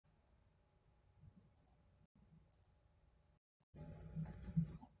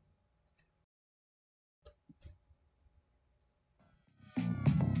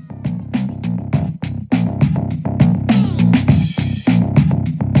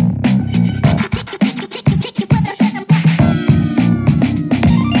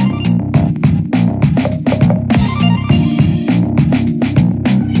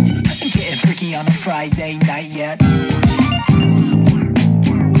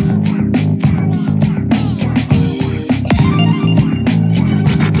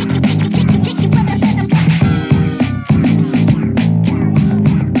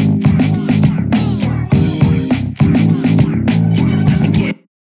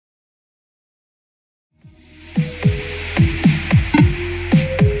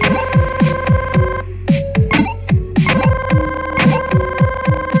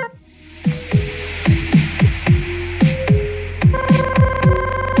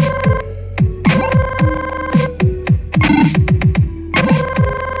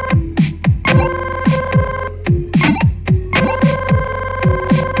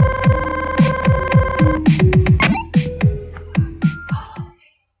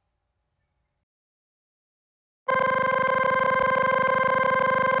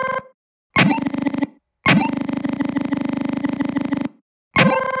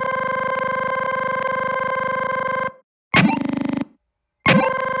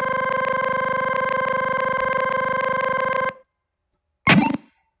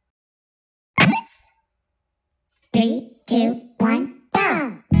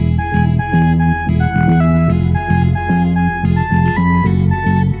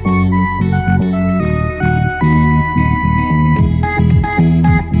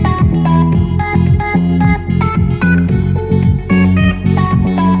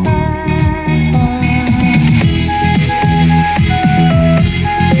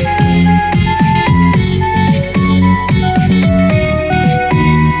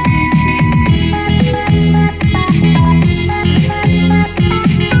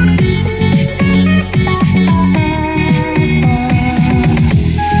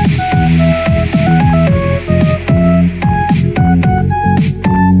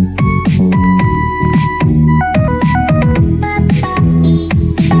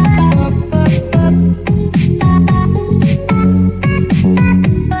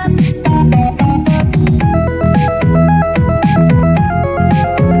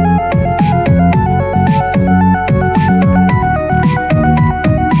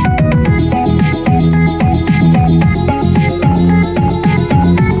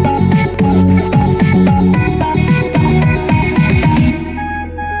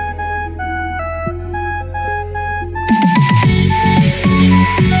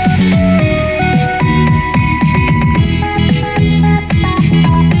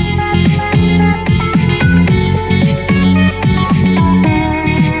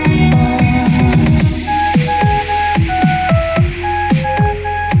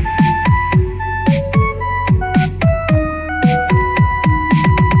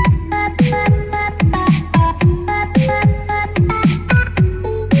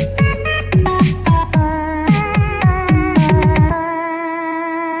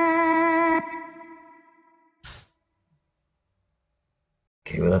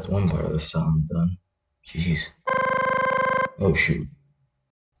Okay, well that's one part of the sound done. Jeez. Oh shoot.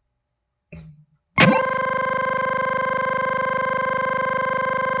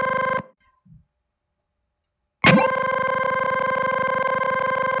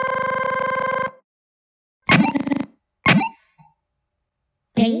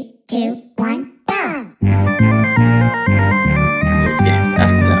 Three, two, one, go! It's getting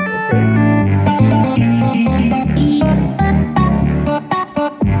faster now,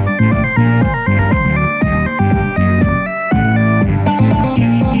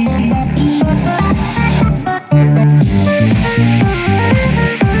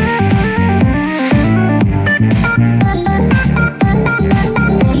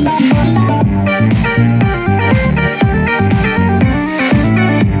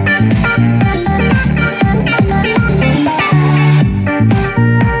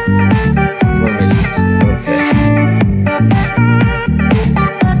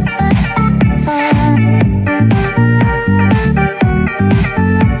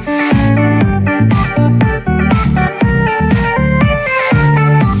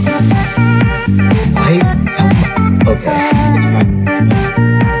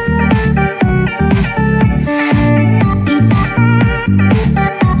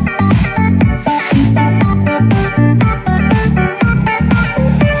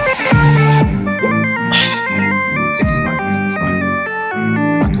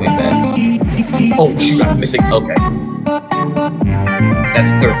 Oh shoot, I'm missing. Okay.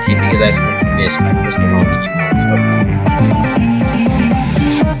 That's 13 because I accidentally missed. I pressed the wrong keyboards.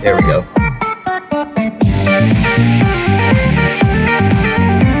 Okay. There we go.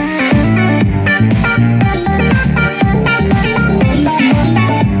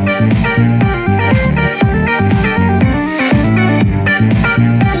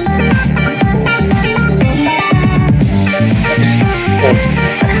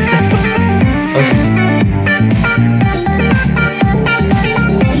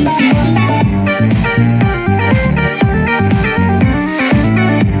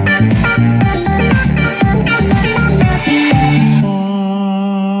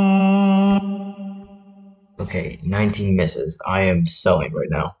 Okay, 19 misses. I am selling right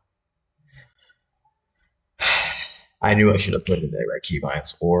now. I knew I should have put in the right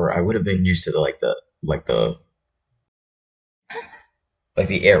keybinds, or I would have been used to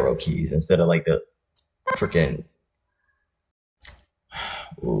the arrow keys instead of like the freaking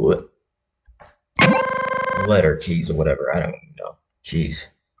letter keys or whatever. I don't know.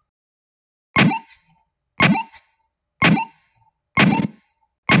 Jeez.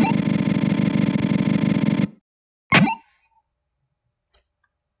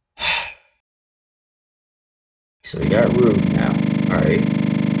 So we got Ruv now. Alright.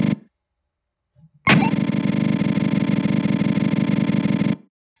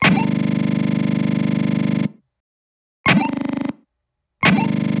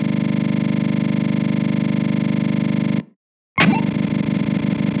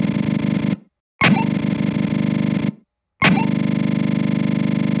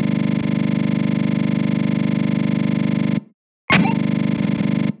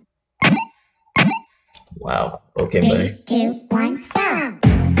 Wow. Okay, buddy. 3, 2, 1, go!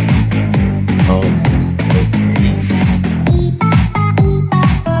 Okay.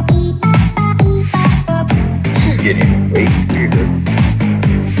 This is getting way weirder.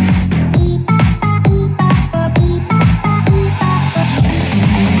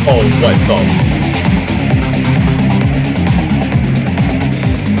 Oh, what the f-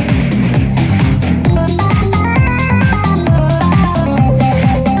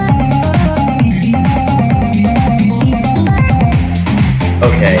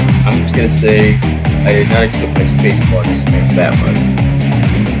 Okay, I'm just gonna say I did not expect my spacebar to spin that much.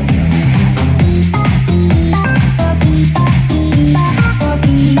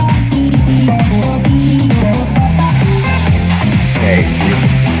 Okay,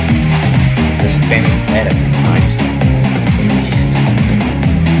 Jesus. They're spamming that a few times. Jesus.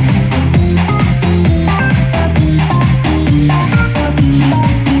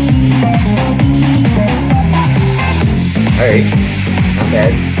 Alright. Not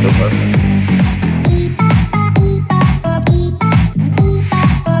bad, so far.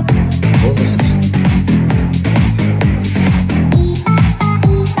 Four misses.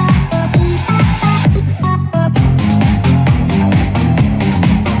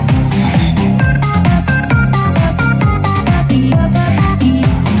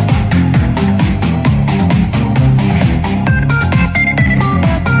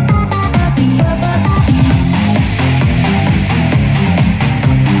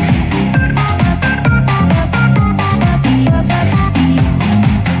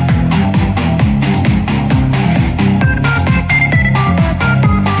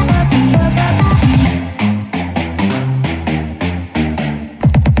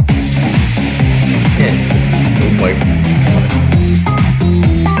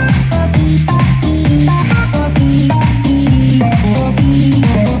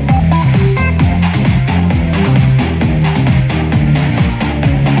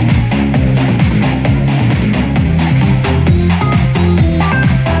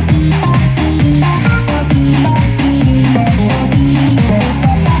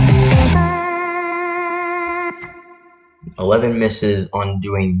 misses on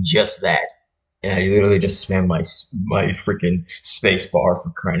doing just that, and I literally just spam my freaking space bar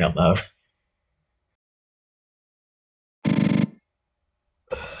for crying out loud.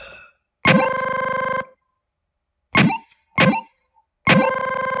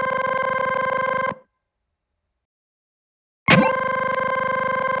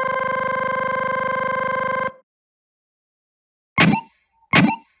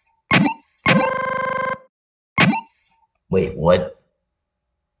 Wait, what?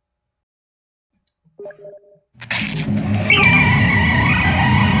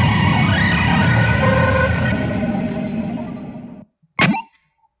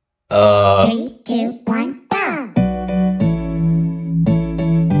 Three, two, one, go.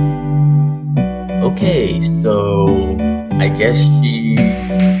 Okay, so I guess she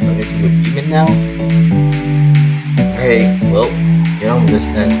turned into a demon now? Alright, well, get on with this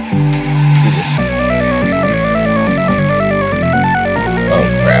then. Do this. Oh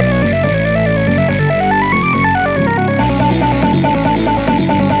crap.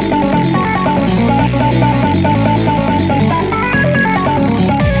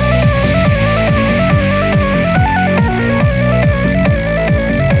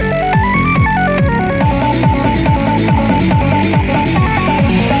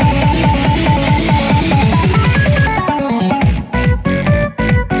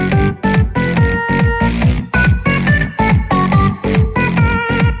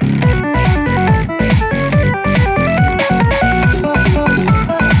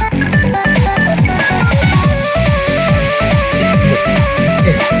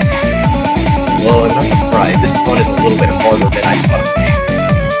 Well, I'm not surprised. This one is a little bit harder than I thought it would be.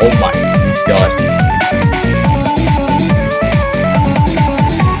 Oh my god.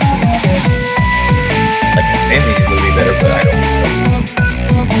 Like, spamming it would be better, but I don't know.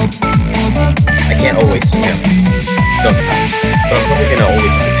 I can't always spam. Sometimes. But I'm probably gonna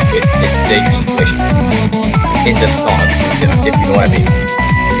always have to do it in dangerous situations. In the spawn, if you know what I mean.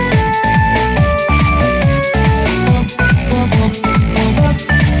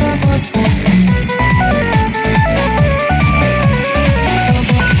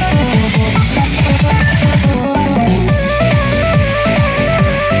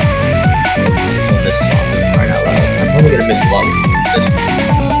 I'm gonna miss a lot of this one.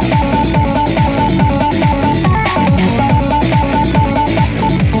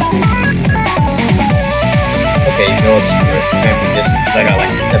 Okay, you know what's weird? Spamming this because I got like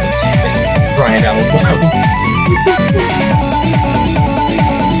 17 misses for crying out loud. What the fuck?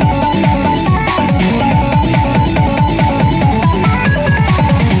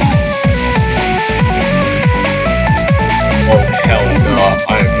 Oh hell no,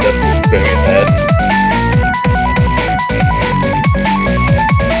 I am definitely spamming that.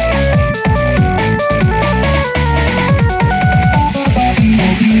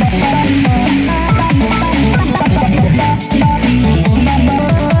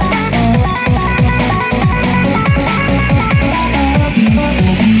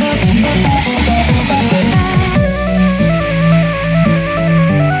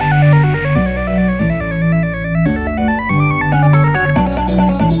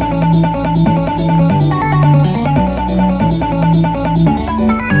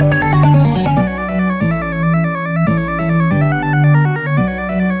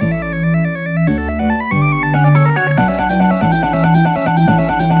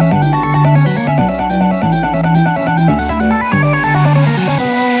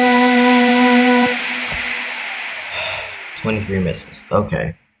 Misses.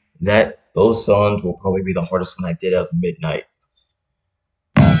 Okay. Those songs will probably be the hardest one I did of midnight.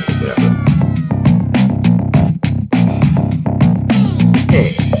 Whatever.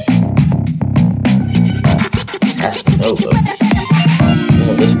 Hey. Casanova. I don't know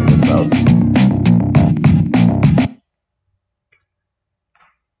what this one is about.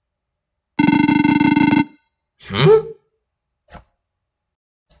 Hmm?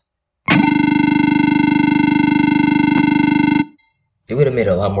 It would have made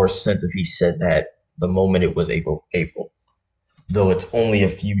a lot more sense if he said that the moment it was April. Though it's only a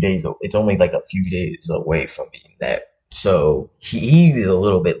few days, it's only like a few days away from being that. So he was a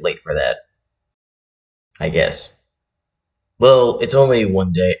little bit late for that, I guess. Well, it's only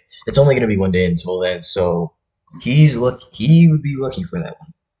one day. It's only going to be one day until then, so he's lucky. He would be lucky for that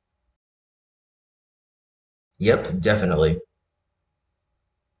one. Yep, definitely.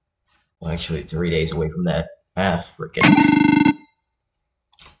 Well, actually, 3 days away from that. Ah, frickin'.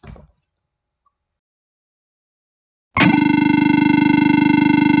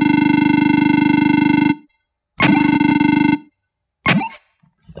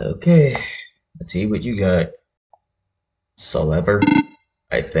 Okay, let's see what you got. Selever,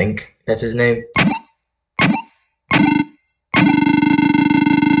 I think that's his name.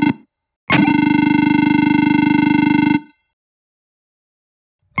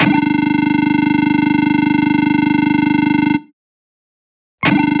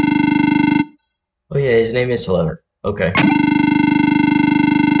 Oh yeah, his name is Selever. Okay.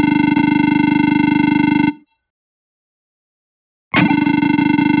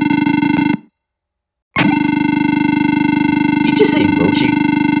 Did you just say Roshi?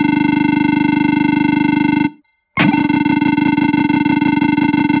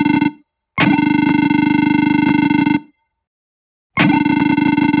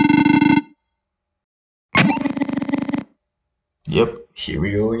 Yep, here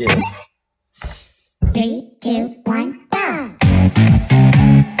we go again. 3, 2, 1, go!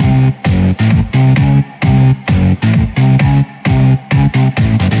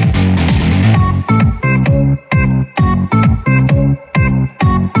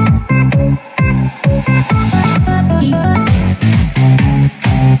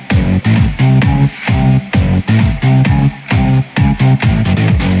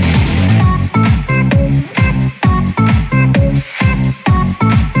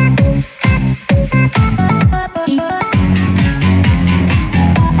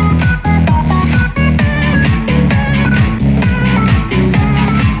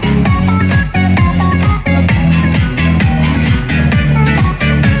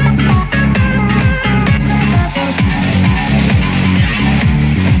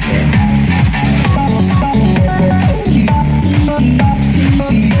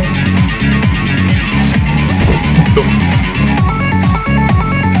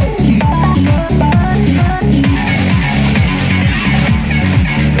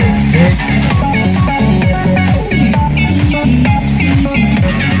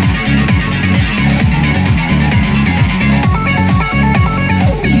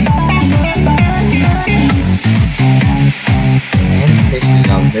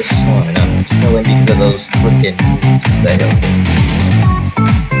 This song, and I'm snowing because of those freaking moves that hell things.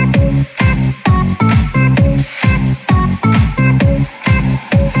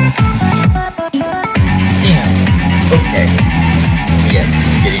 Damn. Okay. Yeah, this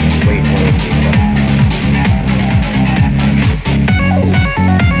is getting way more fun.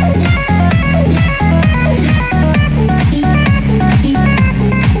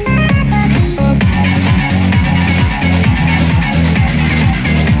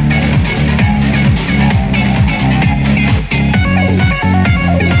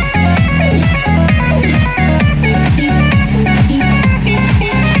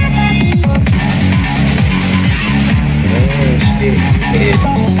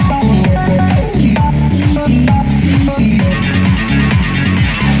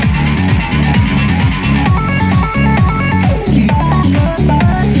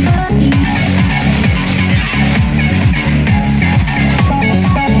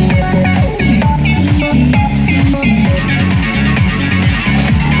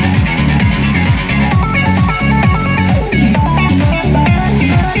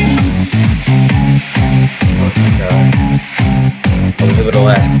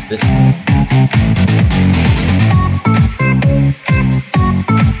 This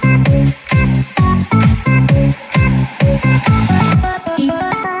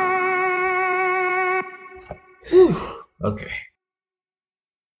Whew. Okay.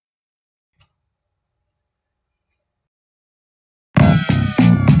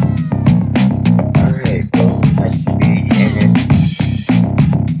 Alright, well, that should be end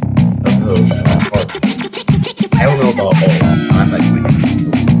of those hard. I don't know about all. I'm not doing it.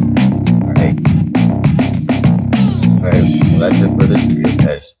 Alright. Alright, well that's it for this video.